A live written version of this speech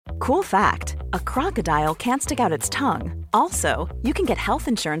Cool fact, a crocodile can't stick out its tongue. Also, you can get health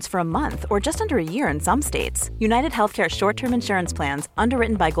insurance for a month or just under a year in some states. United Healthcare short-term insurance plans,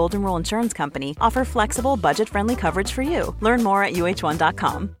 underwritten by Golden Rule Insurance Company, offer flexible, budget-friendly coverage for you. Learn more at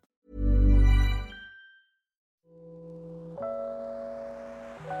uh1.com.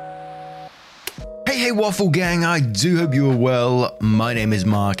 Hey Waffle Gang, I do hope you are well. My name is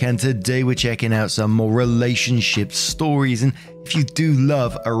Mark and today we're checking out some more relationship stories, and if you do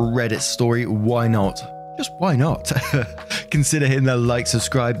love a Reddit story, why not? Just why not? Consider hitting that like,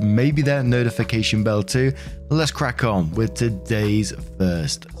 subscribe, maybe that notification bell too. Let's crack on with today's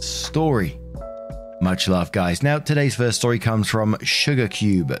first story. Much love, guys. Now, today's first story comes from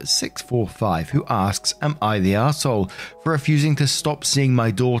SugarCube645, who asks, am I the arsehole for refusing to stop seeing my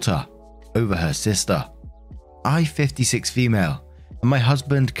daughter over her sister? I, 56 female, and my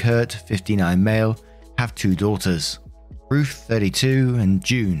husband, Kurt, 59 male, have two daughters, Ruth, 32, and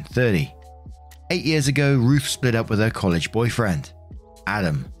June, 30. 8 years ago, Ruth split up with her college boyfriend,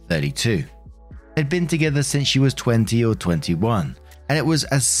 Adam, 32. They'd been together since she was 20 or 21, and it was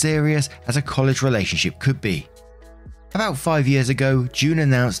as serious as a college relationship could be. About 5 years ago, June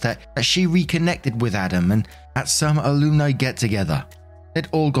announced that she reconnected with Adam, and at some alumni get-together, they'd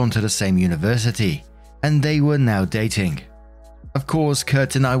all gone to the same university, and they were now dating. Of course,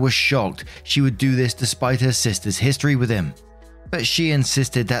 Kurt and I were shocked she would do this despite her sister's history with him. But she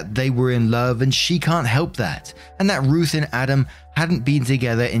insisted that they were in love and she can't help that, and that Ruth and Adam hadn't been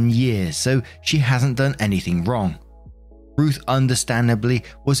together in years, so she hasn't done anything wrong. Ruth understandably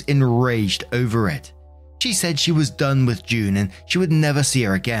was enraged over it. She said she was done with June and she would never see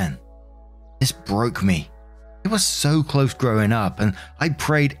her again. This broke me. It was so close growing up, and I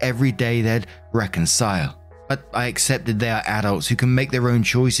prayed every day they'd reconcile. But I accepted they are adults who can make their own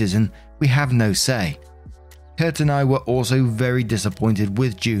choices and we have no say. Kurt and I were also very disappointed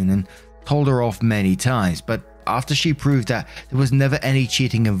with June and told her off many times, but after she proved that there was never any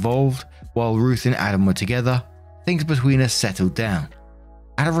cheating involved while Ruth and Adam were together, things between us settled down.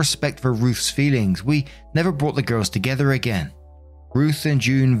 Out of respect for Ruth's feelings, we never brought the girls together again. Ruth and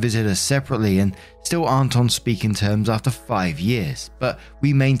June visit us separately and still aren't on speaking terms after 5 years, but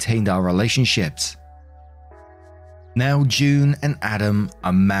we maintained our relationships. Now June and Adam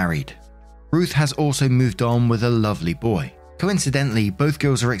are married. Ruth has also moved on with a lovely boy. Coincidentally, both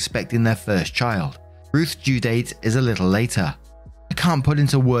girls are expecting their first child. Ruth's due date is a little later. I can't put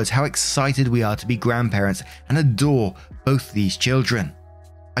into words how excited we are to be grandparents and adore both these children.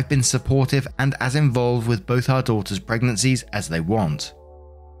 I've been supportive and as involved with both our daughters' pregnancies as they want.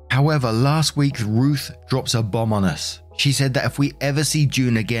 However, last week Ruth drops a bomb on us. She said that if we ever see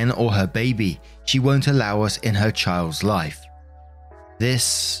June again or her baby, she won't allow us in her child's life.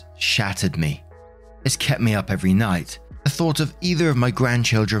 This shattered me. It's kept me up every night. The thought of either of my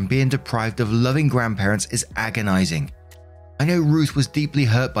grandchildren being deprived of loving grandparents is agonizing. I know Ruth was deeply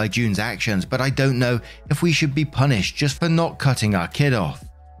hurt by June's actions, but I don't know if we should be punished just for not cutting our kid off.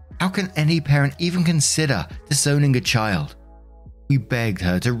 How can any parent even consider disowning a child? We begged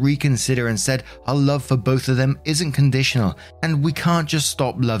her to reconsider and said our love for both of them isn't conditional and we can't just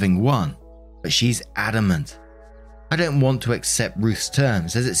stop loving one. But she's adamant. I don't want to accept Ruth's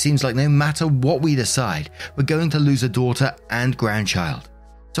terms, as it seems like no matter what we decide, we're going to lose a daughter and grandchild.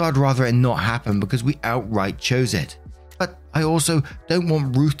 So I'd rather it not happen because we outright chose it. But I also don't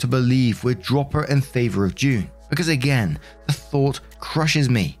want Ruth to believe we'd drop her in favor of June, because again, the thought crushes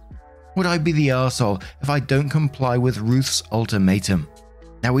me. Would I be the arsehole if I don't comply with Ruth's ultimatum?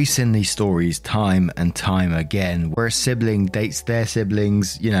 Now, we've seen these stories time and time again where a sibling dates their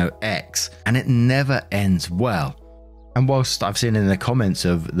siblings, ex, and it never ends well. And whilst I've seen in the comments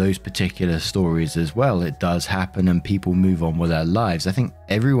of those particular stories as well, it does happen and people move on with their lives. I think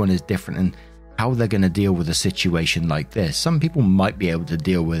everyone is different in how they're going to deal with a situation like this. Some people might be able to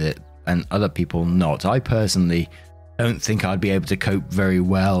deal with it and other people not. I personally don't think I'd be able to cope very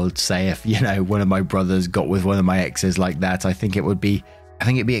well, say if, one of my brothers got with one of my exes like that. I think it'd be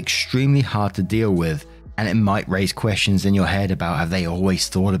extremely hard to deal with, and it might raise questions in your head about have they always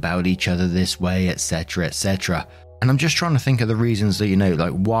thought about each other this way, etc., etc. And I'm just trying to think of the reasons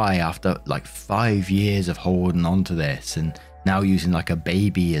that, why after 5 years of holding on to this and now using a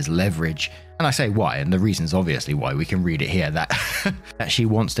baby as leverage. And I say why, and the reason's obviously why. We can read it here, that that she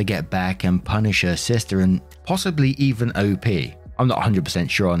wants to get back and punish her sister and possibly even OP. I'm not 100%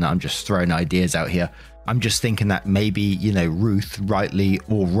 sure on that. I'm just throwing ideas out here. I'm just thinking that maybe, Ruth, rightly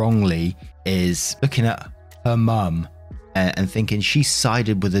or wrongly, is looking at her mum and thinking she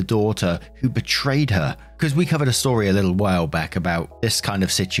sided with a daughter who betrayed her. Because we covered a story a little while back about this kind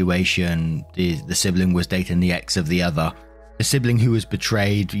of situation. The sibling was dating the ex of the other. A sibling who was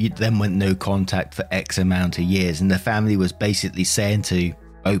betrayed then went no contact for X amount of years, and the family was basically saying to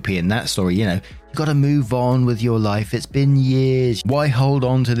OP in that story, you got to move on with your life. It's been years. Why hold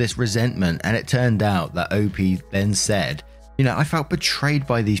on to this resentment? And it turned out that OP then said, I felt betrayed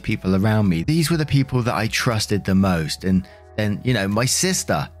by these people around me. These were the people that I trusted the most. And then, my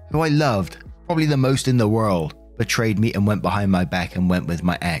sister, who I loved probably the most in the world, betrayed me and went behind my back and went with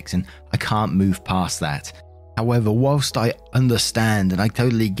my ex. And I can't move past that. However, whilst I understand and I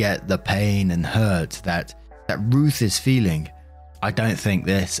totally get the pain and hurt that Ruth is feeling, I don't think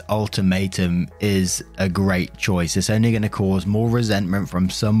this ultimatum is a great choice. It's only going to cause more resentment from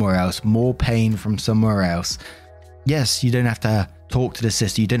somewhere else, more pain from somewhere else. Yes, you don't have to talk to the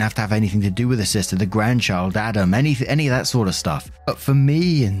sister. You don't have to have anything to do with the sister, the grandchild, Adam, any of that sort of stuff. But for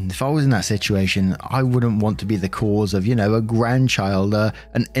me, and if I was in that situation, I wouldn't want to be the cause of, a grandchild,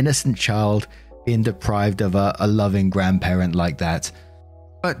 an innocent child being deprived of a loving grandparent like that.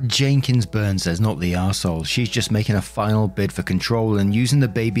 But Jenkins Burns says, not the arsehole. She's just making a final bid for control and using the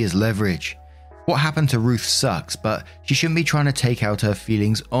baby as leverage. What happened to Ruth sucks, but she shouldn't be trying to take out her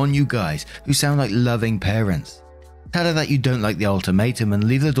feelings on you guys who sound like loving parents. Tell her that you don't like the ultimatum and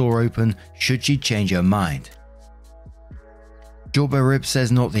leave the door open should she change her mind. Jorba Rib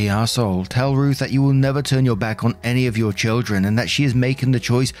says, not the arsehole. Tell Ruth that you will never turn your back on any of your children and that she is making the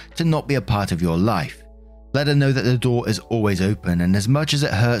choice to not be a part of your life. Let her know that the door is always open, and as much as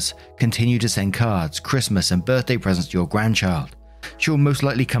it hurts, continue to send cards, Christmas and birthday presents to your grandchild. She will most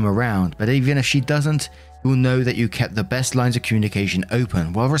likely come around, but even if she doesn't, you will know that you kept the best lines of communication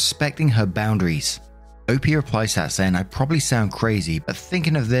open while respecting her boundaries. OP replies to that saying, I probably sound crazy, but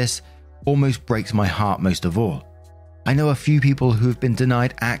thinking of this almost breaks my heart most of all. I know a few people who have been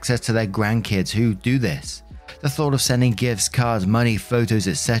denied access to their grandkids who do this. The thought of sending gifts, cards, money, photos,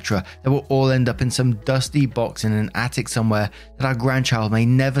 etc. that will all end up in some dusty box in an attic somewhere that our grandchild may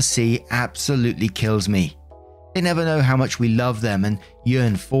never see absolutely kills me. They never know how much we love them and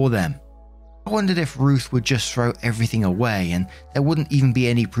yearn for them. I wondered if Ruth would just throw everything away and there wouldn't even be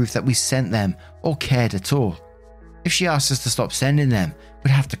any proof that we sent them or cared at all. If she asked us to stop sending them,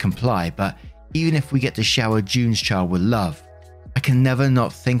 we'd have to comply, but even if we get to shower June's child with love, I can never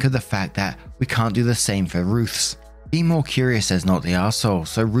not think of the fact that we can't do the same for Ruth's. Be more curious says, not the arsehole.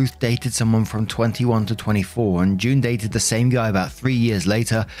 So Ruth dated someone from 21 to 24 and June dated the same guy about 3 years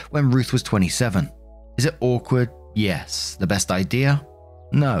later when Ruth was 27. Is it awkward? Yes. The best idea?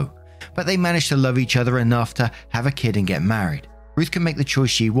 No. But they managed to love each other enough to have a kid and get married. Ruth can make the choice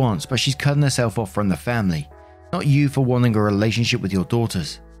she wants, but she's cutting herself off from the family. Not you for wanting a relationship with your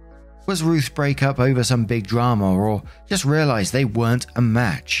daughters. Was Ruth's breakup over some big drama or just realised they weren't a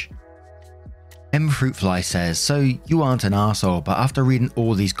match? M. Fruitfly says, so you aren't an arsehole, but after reading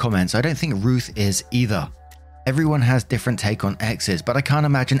all these comments, I don't think Ruth is either. Everyone has different take on exes, but I can't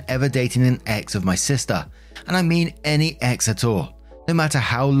imagine ever dating an ex of my sister. And I mean any ex at all, no matter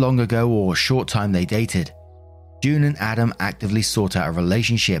how long ago or short time they dated. June and Adam actively sought out a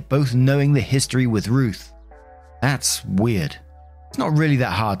relationship, both knowing the history with Ruth. That's weird. It's not really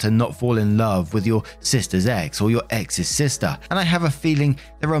that hard to not fall in love with your sister's ex or your ex's sister, and I have a feeling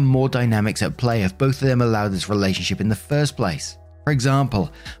there are more dynamics at play if both of them allowed this relationship in the first place. For example,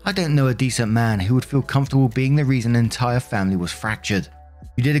 I don't know a decent man who would feel comfortable being the reason an entire family was fractured.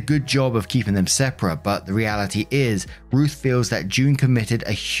 You did a good job of keeping them separate, but the reality is Ruth feels that June committed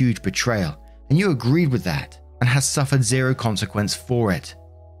a huge betrayal, and you agreed with that, and has suffered zero consequence for it.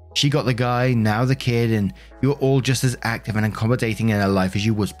 She got the guy, now the kid, and you're all just as active and accommodating in her life as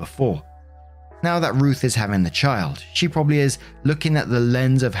you was before. Now that Ruth is having the child, she probably is looking at the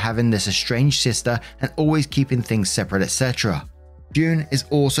lens of having this estranged sister and always keeping things separate, etc. June is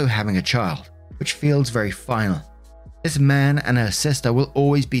also having a child, which feels very final. This man and her sister will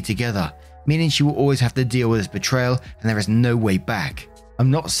always be together, meaning she will always have to deal with this betrayal and there is no way back.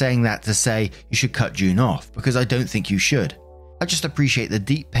 I'm not saying that to say you should cut June off, because I don't think you should. I just appreciate the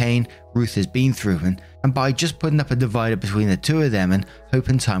deep pain Ruth has been through, and by just putting up a divider between the two of them and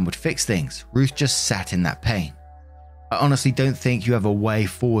hoping time would fix things, Ruth just sat in that pain. I honestly don't think you have a way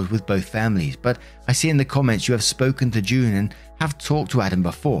forward with both families, but I see in the comments you have spoken to June and have talked to Adam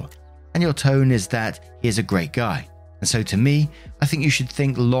before, and your tone is that he is a great guy. And so to me, I think you should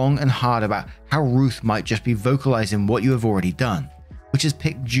think long and hard about how Ruth might just be vocalizing what you have already done, which is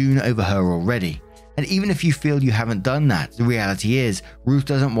pick June over her already. And even if you feel you haven't done that, the reality is Ruth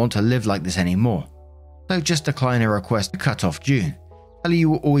doesn't want to live like this anymore. So just decline her request to cut off June. Tell her you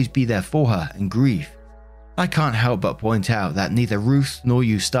will always be there for her and grieve. I can't help but point out that neither Ruth nor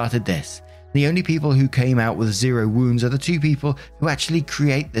you started this. The only people who came out with zero wounds are the two people who actually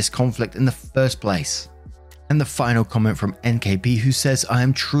create this conflict in the first place. And the final comment from NKP, who says, I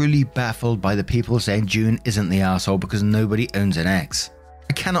am truly baffled by the people saying June isn't the arsehole because nobody owns an ex.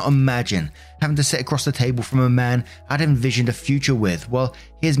 I cannot imagine having to sit across the table from a man I'd envisioned a future with while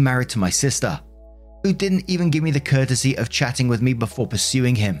he is married to my sister, who didn't even give me the courtesy of chatting with me before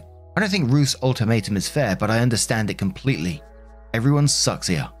pursuing him. I don't think Ruth's ultimatum is fair, but I understand it completely. Everyone sucks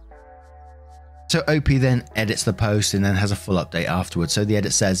here. So OP then edits the post and then has a full update afterwards. So the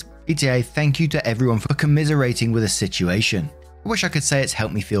edit says, PTA, thank you to everyone for commiserating with the situation. I wish I could say it's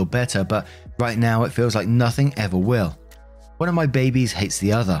helped me feel better, but right now it feels like nothing ever will. One of my babies hates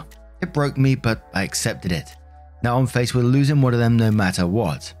the other. It broke me, but I accepted it. Now I'm faced with losing one of them no matter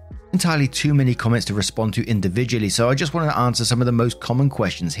what. Entirely too many comments to respond to individually, so I just want to answer some of the most common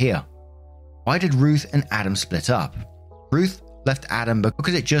questions here. Why did Ruth and Adam split up? Ruth left Adam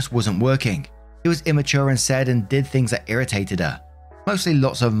because it just wasn't working. He was immature and said and did things that irritated her. Mostly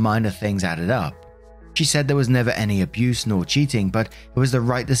lots of minor things added up. She said there was never any abuse nor cheating, but it was the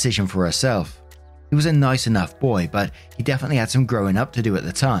right decision for herself. He was a nice enough boy, but he definitely had some growing up to do at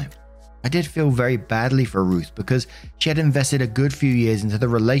the time. I did feel very badly for Ruth because she had invested a good few years into the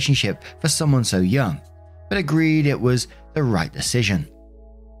relationship for someone so young, but agreed it was the right decision.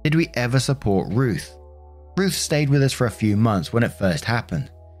 Did we ever support Ruth? Ruth stayed with us for a few months when it first happened.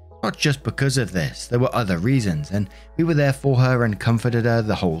 Not just because of this, there were other reasons, and we were there for her and comforted her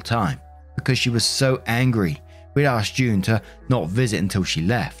the whole time. Because she was so angry, we'd asked June to not visit until she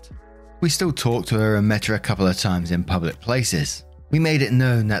left. We still talked to her and met her a couple of times in public places. We made it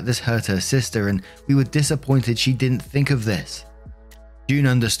known that this hurt her sister and we were disappointed she didn't think of this. June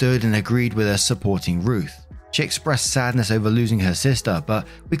understood and agreed with us supporting Ruth. She expressed sadness over losing her sister, but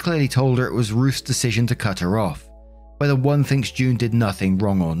we clearly told her it was Ruth's decision to cut her off. Whether one thinks June did nothing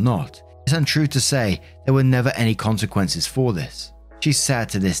wrong or not, it's untrue to say there were never any consequences for this. She's sad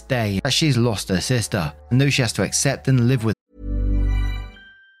to this day that she's lost her sister and knows she has to accept and live with.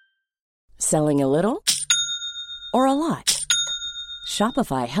 Selling a little or a lot?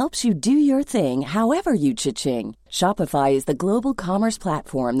 Shopify helps you do your thing however you cha-ching. Shopify is the global commerce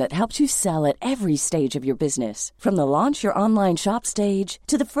platform that helps you sell at every stage of your business. From the launch your online shop stage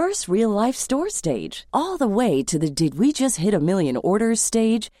to the first real-life store stage, all the way to the did we just hit a million orders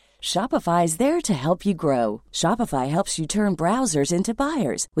stage. Shopify is there to help you grow. Shopify helps you turn browsers into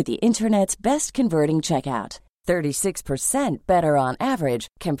buyers with the internet's best converting checkout. 36% better on average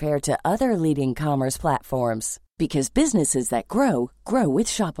compared to other leading commerce platforms. Because businesses that grow, grow with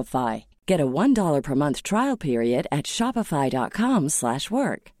Shopify. Get a $1 per month trial period at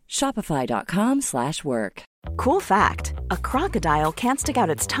shopify.com/work. Shopify.com/work. Cool fact, a crocodile can't stick out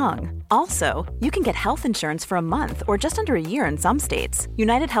its tongue. Also, you can get health insurance for a month or just under a year in some states.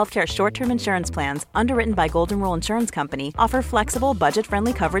 United Healthcare short-term insurance plans, underwritten by Golden Rule Insurance Company, offer flexible,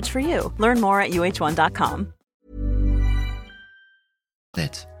 budget-friendly coverage for you. Learn more at uh1.com.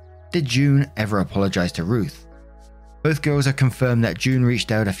 Did June ever apologize to Ruth? Both girls have confirmed that June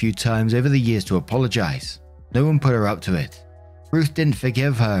reached out a few times over the years to apologize. No one put her up to it. Ruth didn't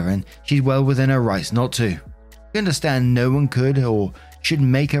forgive her and she's well within her rights not to. We understand no one could or should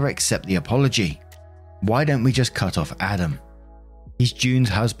make her accept the apology. Why don't we just cut off Adam? He's June's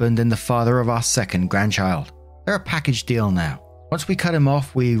husband and the father of our second grandchild. They're a package deal now. Once we cut him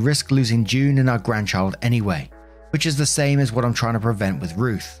off, we risk losing June and our grandchild anyway, which is the same as what I'm trying to prevent with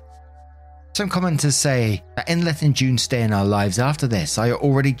Ruth. Some commenters say that in letting June stay in our lives after this, I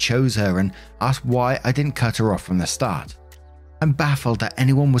already chose her and asked why I didn't cut her off from the start. I'm baffled that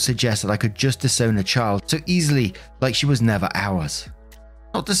anyone would suggest that I could just disown a child so easily like she was never ours.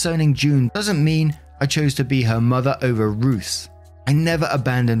 Not disowning June doesn't mean I chose to be her mother over Ruth's. I never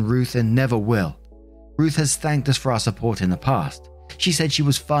abandoned Ruth and never will. Ruth has thanked us for our support in the past. She said she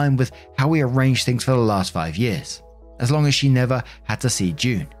was fine with how we arranged things for the last 5 years, as long as she never had to see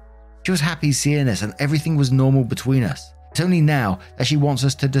June. She was happy seeing us and everything was normal between us. It's only now that she wants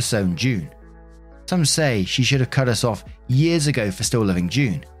us to disown June. Some say she should have cut us off years ago for still loving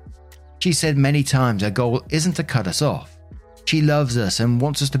June. She said many times her goal isn't to cut us off. She loves us and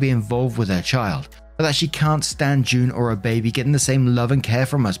wants us to be involved with her child, but that she can't stand June or her baby getting the same love and care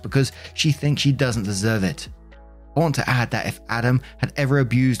from us because she thinks she doesn't deserve it. I want to add that if Adam had ever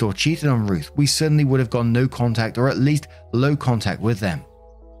abused or cheated on Ruth, we certainly would have gone no contact or at least low contact with them.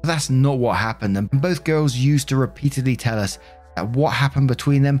 But that's not what happened, and both girls used to repeatedly tell us that what happened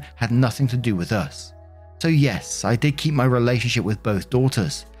between them had nothing to do with us. So yes, I did keep my relationship with both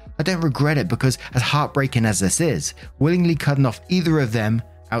daughters. I don't regret it because, as heartbreaking as this is, willingly cutting off either of them,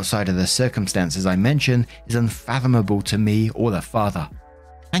 outside of the circumstances I mentioned, is unfathomable to me or their father.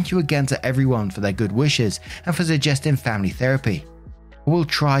 Thank you again to everyone for their good wishes and for suggesting family therapy. I will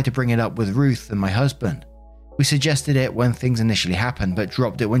try to bring it up with Ruth and my husband. We suggested it when things initially happened, but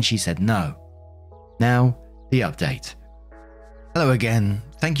dropped it when she said no. Now, the update. Hello again.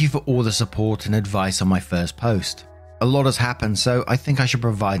 Thank you for all the support and advice on my first post. A lot has happened, so I think I should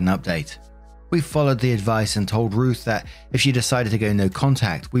provide an update. We followed the advice and told Ruth that if she decided to go no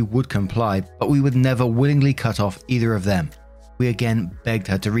contact, we would comply, but we would never willingly cut off either of them. We again begged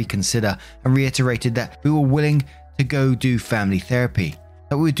her to reconsider and reiterated that we were willing to go do family therapy,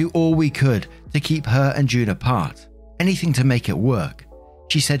 that we would do all we could to keep her and June apart, anything to make it work.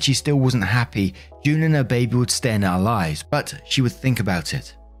 She said she still wasn't happy June and her baby would stay in our lives, but she would think about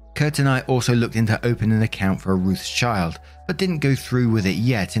it. Kurt and I also looked into opening an account for Ruth's child, but didn't go through with it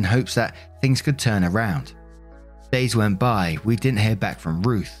yet in hopes that things could turn around. Days went by, we didn't hear back from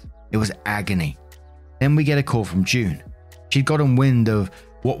Ruth. It was agony. Then we get a call from June. She'd gotten wind of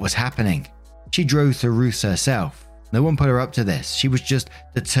what was happening. She drove to Ruth's herself. No one put her up to this. She was just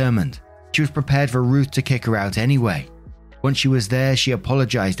determined. She was prepared for Ruth to kick her out anyway. Once she was there, she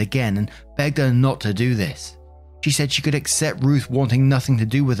apologized again and begged her not to do this. She said she could accept Ruth wanting nothing to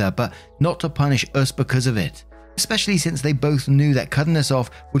do with her, but not to punish us because of it, especially since they both knew that cutting us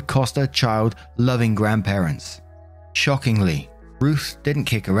off would cost her child loving grandparents. Shockingly, Ruth didn't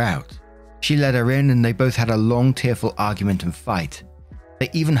kick her out. She let her in and they both had a long, tearful argument and fight. They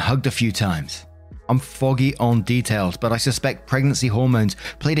even hugged a few times. I'm foggy on details, but I suspect pregnancy hormones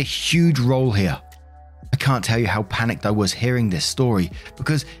played a huge role here. I can't tell you how panicked I was hearing this story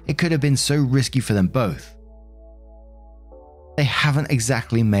because it could have been so risky for them both. They haven't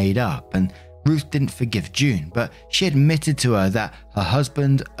exactly made up, and Ruth didn't forgive June, but she admitted to her that her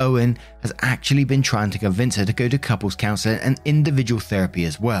husband, Owen, has actually been trying to convince her to go to couples counseling and individual therapy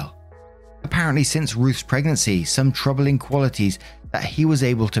as well. Apparently, since Ruth's pregnancy, some troubling qualities that he was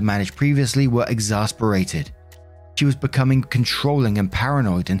able to manage previously were exasperated. She was becoming controlling and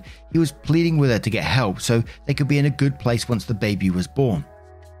paranoid, and he was pleading with her to get help so they could be in a good place once the baby was born.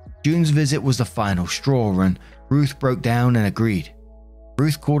 June's visit was the final straw, and Ruth broke down and agreed.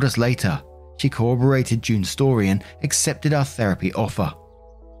 Ruth called us later. She corroborated June's story and accepted our therapy offer.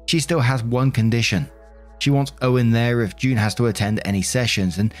 She still has one condition. She wants Owen there if June has to attend any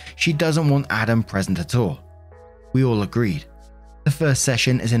sessions, and she doesn't want Adam present at all. We all agreed. The first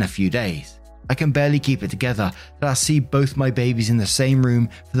session is in a few days. I can barely keep it together that I'll see both my babies in the same room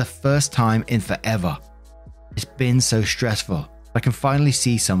for the first time in forever. It's been so stressful. I can finally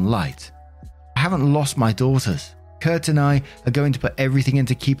see some light. I haven't lost my daughters. Kurt and I are going to put everything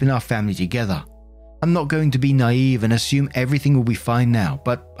into keeping our family together. I'm not going to be naive and assume everything will be fine now,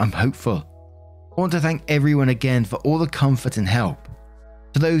 but I'm hopeful. I want to thank everyone again for all the comfort and help.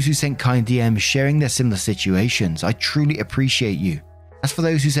 To those who sent kind DMs sharing their similar situations, I truly appreciate you. As for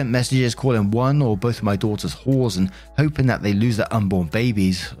those who sent messages calling one or both of my daughters whores and hoping that they lose their unborn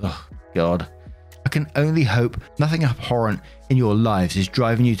babies, oh God. I can only hope nothing abhorrent in your lives is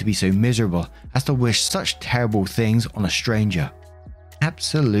driving you to be so miserable as to wish such terrible things on a stranger.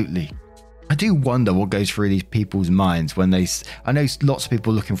 Absolutely. I do wonder what goes through these people's minds when I know lots of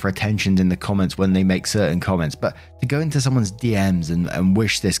people looking for attention in the comments when they make certain comments, but to go into someone's DMs and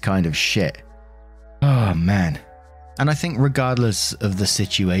wish this kind of shit. Oh man. And I think regardless of the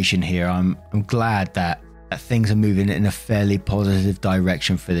situation here, I'm glad that things are moving in a fairly positive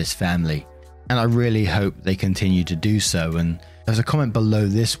direction for this family. And I really hope they continue to do so. And there's a comment below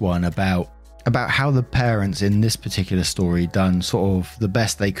this one about how the parents in this particular story done sort of the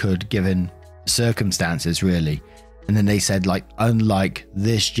best they could given circumstances, really. And then they said, like, unlike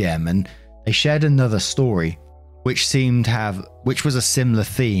this gem, and they shared another story which was a similar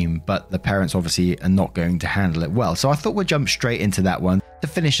theme, but the parents obviously are not going to handle it well. So I thought we'd jump straight into that one to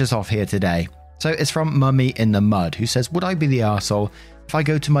finish us off here today. So it's from Mummy in the Mud, who says, would I be the arsehole if I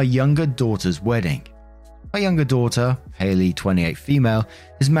go to my younger daughter's wedding? My younger daughter, Haley, 28 female,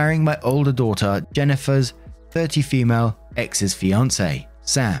 is marrying my older daughter, Jennifer's 30 female ex's fiance,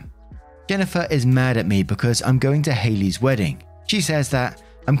 Sam. Jennifer is mad at me because I'm going to Haley's wedding. She says that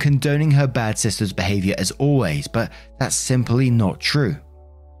I'm condoning her bad sister's behavior as always, but that's simply not true.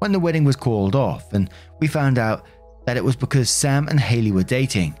 When the wedding was called off and we found out that it was because Sam and Haley were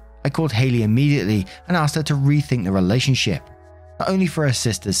dating, I called Haley immediately and asked her to rethink the relationship. Not only for her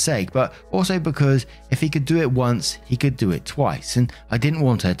sister's sake, but also because if he could do it once, he could do it twice, and I didn't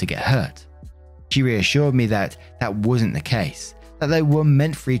want her to get hurt. She reassured me that that wasn't the case, that they were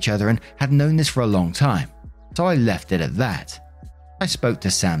meant for each other and had known this for a long time. So I left it at that. I spoke to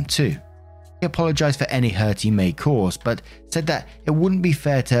Sam too. He apologized for any hurt he may cause, but said that it wouldn't be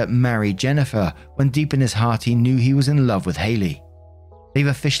fair to marry Jennifer when deep in his heart he knew he was in love with Haley. They've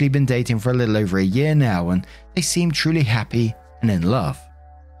officially been dating for a little over a year now, and they seem truly happy and in love.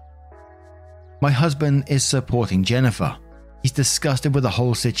 My husband is supporting Jennifer. He's disgusted with the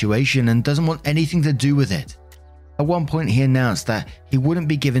whole situation and doesn't want anything to do with it. At one point he announced that he wouldn't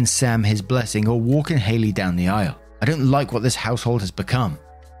be giving Sam his blessing or walking Hayley down the aisle. I don't like what this household has become.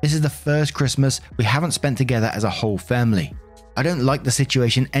 This is the first Christmas we haven't spent together as a whole family. I don't like the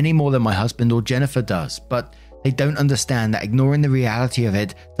situation any more than my husband or Jennifer does, but they don't understand that ignoring the reality of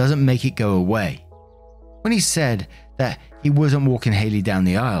it doesn't make it go away. When he said that he wasn't walking Hayley down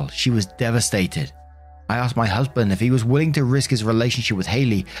the aisle, she was devastated. I asked my husband if he was willing to risk his relationship with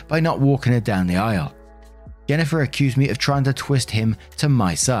Hayley by not walking her down the aisle. Jennifer accused me of trying to twist him to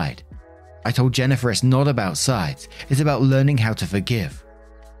my side. I told Jennifer it's not about sides, it's about learning how to forgive.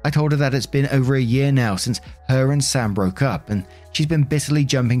 I told her that it's been over a year now since her and Sam broke up, and she's been bitterly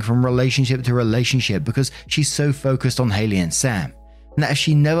jumping from relationship to relationship because she's so focused on Hayley and Sam, and that if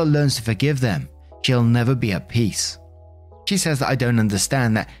she never learns to forgive them, she'll never be at peace. She says that I don't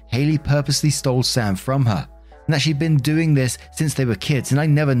understand that Hayley purposely stole Sam from her, and that she'd been doing this since they were kids and I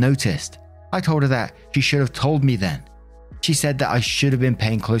never noticed. I told her that she should have told me then. She said that I should have been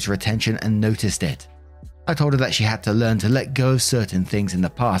paying closer attention and noticed it. I told her that she had to learn to let go of certain things in the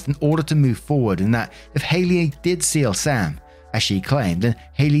past in order to move forward, and that if Hayley did steal Sam, as she claimed, then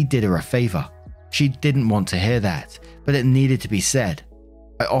Hayley did her a favor. She didn't want to hear that, but it needed to be said.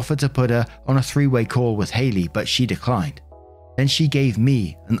 I offered to put her on a 3-way call with Hayley, but she declined. Then she gave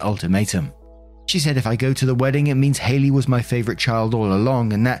me an ultimatum. She said if I go to the wedding, it means Hayley was my favorite child all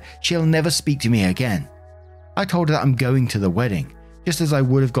along and that she'll never speak to me again. I told her that I'm going to the wedding, just as I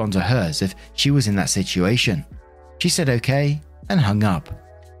would have gone to hers if she was in that situation. She said okay and hung up.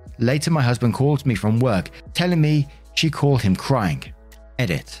 Later, my husband called me from work, telling me she called him crying.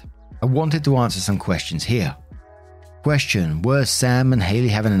 Edit. I wanted to answer some questions here. Question: were Sam and Hayley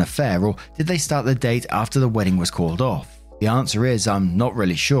having an affair, or did they start the date after the wedding was called off? The answer is I'm not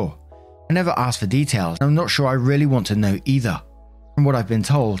really sure. I never asked for details, and I'm not sure I really want to know either. From what I've been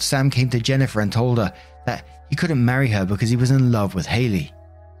told, Sam came to Jennifer and told her that he couldn't marry her because he was in love with Hayley.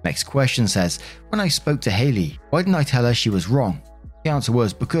 Next question says, when I spoke to Hayley, why didn't I tell her she was wrong? The answer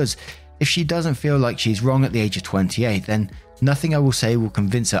was because if she doesn't feel like she's wrong at the age of 28, then nothing I will say will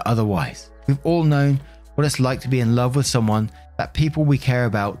convince her otherwise. We've all known what it's like to be in love with someone that people we care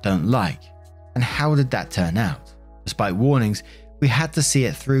about don't like. And how did that turn out? Despite warnings, we had to see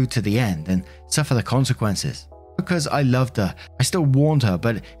it through to the end and suffer the consequences. Because I loved her, I still warned her,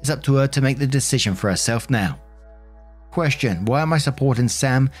 but it's up to her to make the decision for herself now. Question: why am I supporting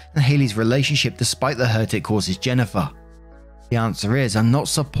Sam and Hayley's relationship despite the hurt it causes Jennifer? The answer is I'm not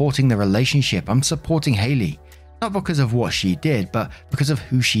supporting the relationship, I'm supporting Hayley. Not because of what she did, but because of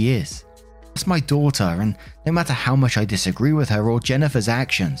who she is. It's my daughter, and no matter how much I disagree with her or Jennifer's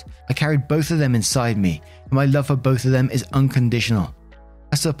actions, I carried both of them inside me, and my love for both of them is unconditional.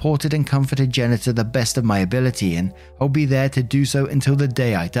 I supported and comforted Jenna to the best of my ability, and I'll be there to do so until the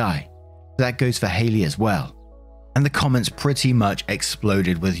day I die. That goes for Hayley as well. And the comments pretty much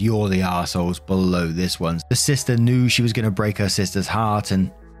exploded with "you're the arseholes" below this one. The sister knew she was going to break her sister's heart and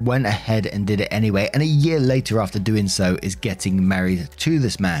went ahead and did it anyway, and a year later after doing so is getting married to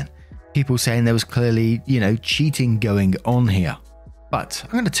this man. People saying there was clearly, cheating going on here. But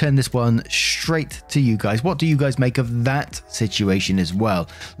I'm going to turn this one straight to you guys. What do you guys make of that situation as well?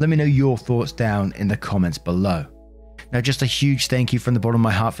 Let me know your thoughts down in the comments below. Now, just a huge thank you from the bottom of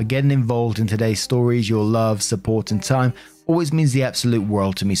my heart for getting involved in today's stories. Your love, support, and time always means the absolute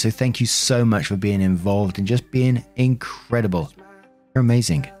world to me. So thank you so much for being involved and just being incredible. You're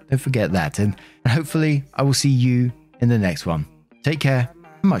amazing. Don't forget that. And hopefully I will see you in the next one. Take care.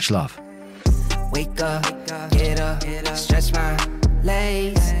 Much love. Wake up, get up, stretch my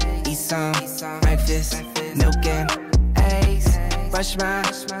legs, eat some breakfast, milk and eggs, brush my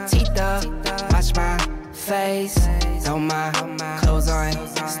teeth up, wash my face, throw my clothes on,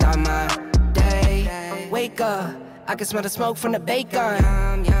 start my day. Wake up, I can smell the smoke from the bacon.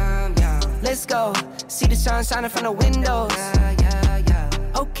 Let's go, see the sun shining from the windows.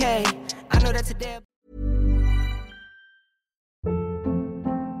 Okay, I know that today.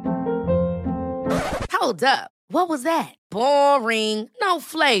 Hold up. What was that? Boring. No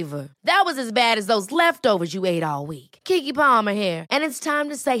flavor. That was as bad as those leftovers you ate all week. Keke Palmer here. And it's time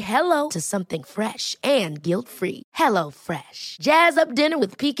to say hello to something fresh and guilt-free. Hello Fresh. Jazz up dinner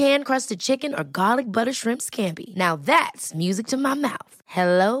with pecan-crusted chicken or garlic butter shrimp scampi. Now that's music to my mouth.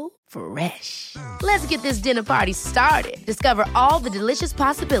 Hello Fresh. Let's get this dinner party started. Discover all the delicious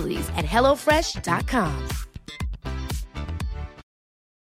possibilities at HelloFresh.com.